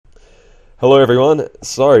Hello everyone.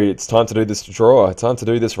 So it's time to do this draw, time to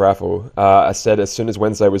do this raffle. I said as soon as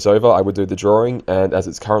Wednesday was over, I would do the drawing, and as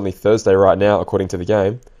it's currently Thursday right now, according to the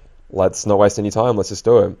game, let's not waste any time. Let's just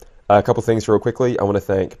do it. A couple things real quickly. I want to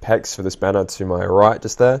thank Pex for this banner to my right,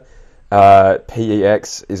 just there.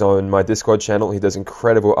 PEX is on my Discord channel. He does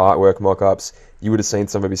incredible artwork mock-ups. You would have seen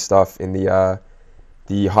some of his stuff in the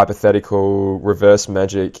hypothetical reverse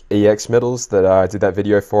magic EX medals that I did that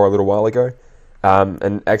video for a little while ago.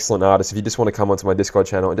 An excellent artist. If you just want to come onto my Discord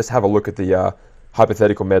channel and just have a look at the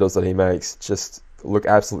hypothetical medals that he makes, just look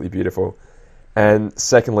absolutely beautiful. And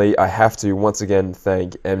secondly, I have to once again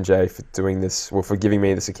thank MJ for doing this, well, for giving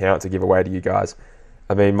me this account to give away to you guys.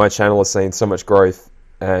 I mean, my channel has seen so much growth,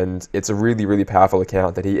 and it's a really, really powerful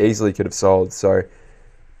account that he easily could have sold. So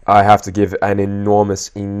I have to give an enormous,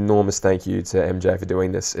 enormous thank you to MJ for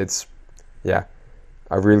doing this. Yeah.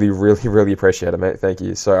 I really, really, really appreciate it, mate. Thank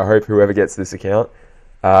you. So I hope whoever gets this account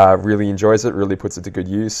really enjoys it, really puts it to good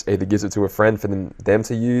use, either gives it to a friend for them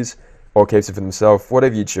to use, or keeps it for themselves,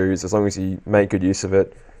 whatever you choose, as long as you make good use of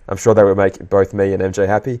it. I'm sure that would make both me and MJ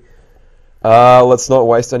happy. Let's not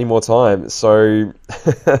waste any more time. So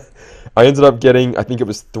I ended up getting, I think it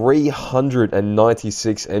was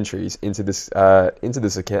 396 entries into this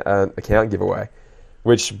account giveaway,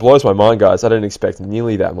 which blows my mind, guys. I didn't expect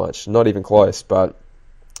nearly that much, not even close, but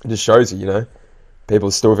it just shows you, people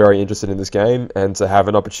are still very interested in this game, and to have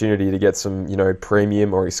an opportunity to get some,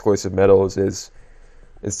 premium or exclusive medals is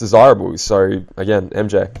desirable. So again,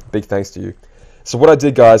 MJ, big thanks to you. So what I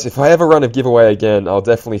did, guys, if I ever run a giveaway again, I'll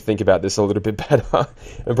definitely think about this a little bit better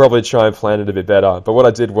and probably try and plan it a bit better. But what I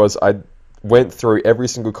did was I went through every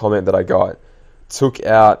single comment that I got,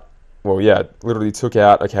 literally took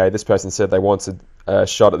out, okay, this person said they wanted a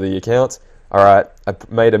shot at the account. All right, I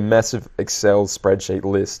made a massive Excel spreadsheet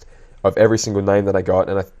list of every single name that I got,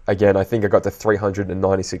 and I think I got to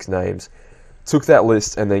 396 names. Took that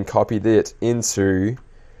list and then copied it into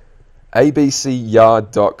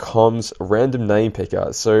abcyard.com's random name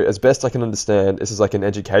picker. So as best I can understand, this is like an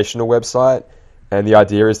educational website, and the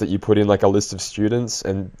idea is that you put in like a list of students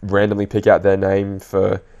and randomly pick out their name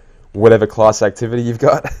for whatever class activity you've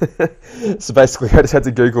got. So basically, I just had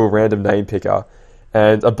to Google random name picker,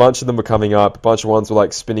 and a bunch of them were coming up. A bunch of ones were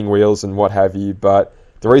like spinning wheels and what have you. But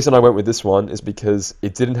the reason I went with this one is because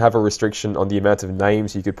it didn't have a restriction on the amount of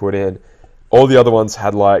names you could put in. All the other ones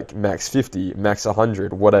had like max 50, max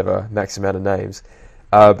 100, whatever, max amount of names.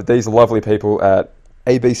 But these lovely people at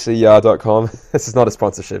abcyard.com, this is not a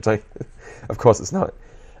sponsorship, of course it's not.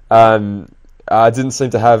 Didn't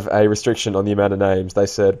seem to have a restriction on the amount of names. They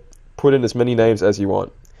said, put in as many names as you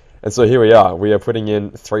want. And so here we are. We are putting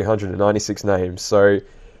in 396 names. So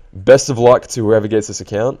best of luck to whoever gets this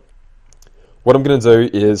account. What I'm going to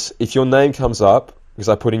do is, if your name comes up, because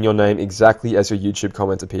I put in your name exactly as your YouTube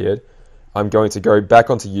comment appeared, I'm going to go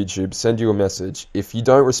back onto YouTube, send you a message. If you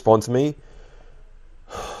don't respond to me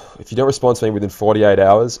within 48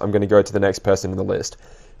 hours, I'm going to go to the next person in the list.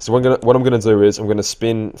 So what I'm going to do is I'm going to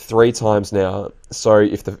spin 3 times now. So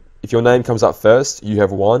if your name comes up first, you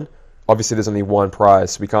have 1. Obviously, there's only 1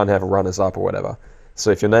 prize, so we can't have a runners-up or whatever. So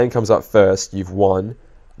if your name comes up first, you've won.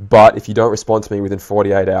 But if you don't respond to me within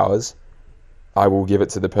 48 hours, I will give it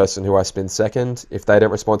to the person who I spin second. If they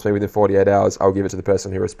don't respond to me within 48 hours, I'll give it to the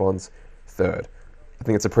person who responds third. I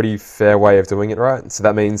think it's a pretty fair way of doing it, right? So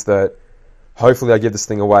that means that hopefully I give this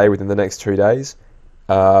thing away within the next 2 days,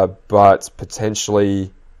 but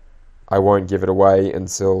potentially I won't give it away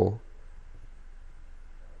until,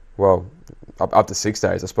 well, up to 6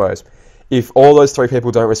 days, I suppose. If all those 3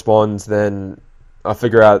 people don't respond, then I'll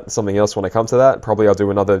figure out something else when I come to that. Probably I'll do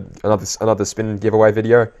another spin giveaway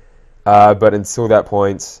video. But until that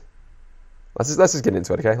point, let's just get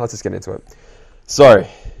into it, okay? Let's just get into it. So,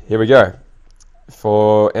 here we go.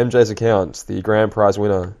 For MJ's account, the grand prize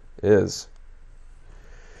winner is...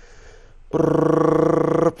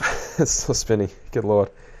 It's still spinning. Good lord.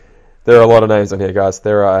 There are a lot of names on here, guys.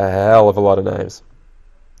 There are a hell of a lot of names.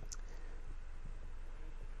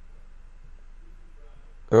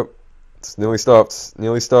 Oh, it's nearly stopped. It's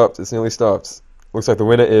nearly stopped. Looks like the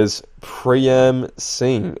winner is Priyam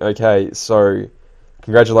Singh. Okay, so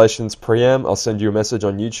congratulations, Priyam. I'll send you a message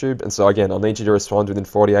on YouTube. And so again, I'll need you to respond within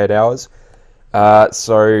 48 hours.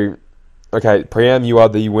 Okay, Priyam, you are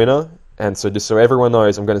the winner. And so just so everyone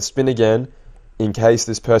knows, I'm going to spin again in case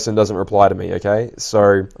this person doesn't reply to me, okay? So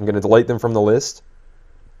I'm going to delete them from the list.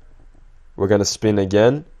 We're going to spin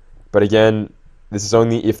again. But again, this is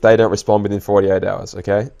only if they don't respond within 48 hours,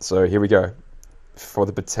 okay? So here we go. For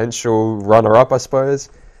the potential runner-up, I suppose.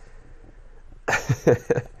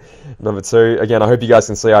 Number two, again, I hope you guys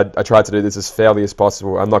can see I tried to do this as fairly as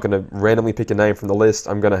possible. I'm not going to randomly pick a name from the list.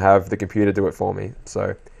 I'm going to have the computer do it for me.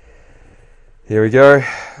 So here we go.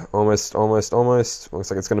 Almost. Looks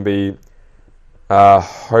like it's going to be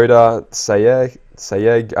Hoda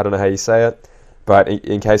Sayeg. I don't know how you say it. But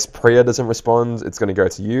in case Priya doesn't respond, it's going to go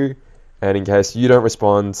to you. And in case you don't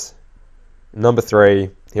respond, number three,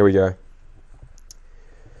 here we go.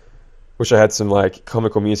 Wish I had some like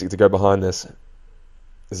comical music to go behind this.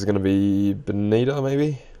 This is going to be Benita,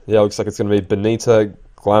 maybe? Yeah, looks like it's going to be Benita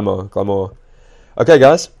Glamour. Okay,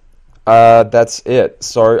 guys. That's it.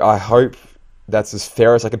 So I hope that's as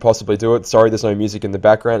fair as I could possibly do it. Sorry there's no music in the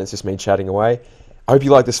background. It's just me chatting away. I hope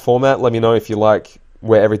you like this format. Let me know if you like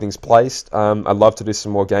where everything's placed. I'd love to do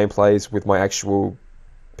some more gameplays with my actual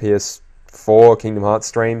PS4 Kingdom Hearts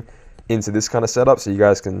stream into this kind of setup, so you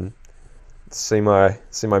guys can see my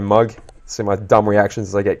mug, see my dumb reactions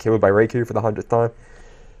as I get killed by Riku for the 100th time.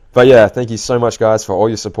 But yeah, thank you so much, guys, for all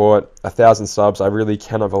your support. 1,000 subs, I really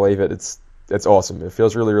cannot believe it. It's awesome. It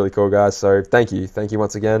feels really, really cool, guys. So thank you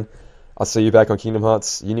once again. I'll see you back on Kingdom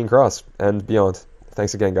Hearts Union Cross and beyond.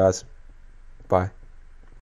 Thanks again, guys. Bye.